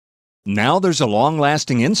Now there's a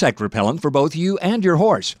long-lasting insect repellent for both you and your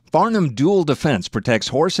horse. Farnam Dual Defense protects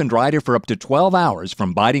horse and rider for up to 12 hours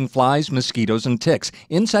from biting flies, mosquitoes, and ticks,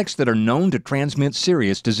 insects that are known to transmit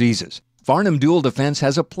serious diseases. Farnam Dual Defense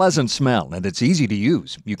has a pleasant smell and it's easy to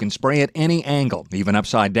use. You can spray at any angle, even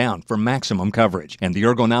upside down, for maximum coverage. And the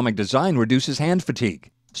ergonomic design reduces hand fatigue.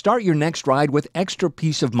 Start your next ride with extra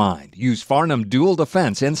peace of mind. Use Farnam Dual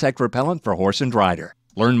Defense Insect Repellent for horse and rider.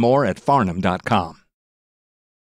 Learn more at farnam.com.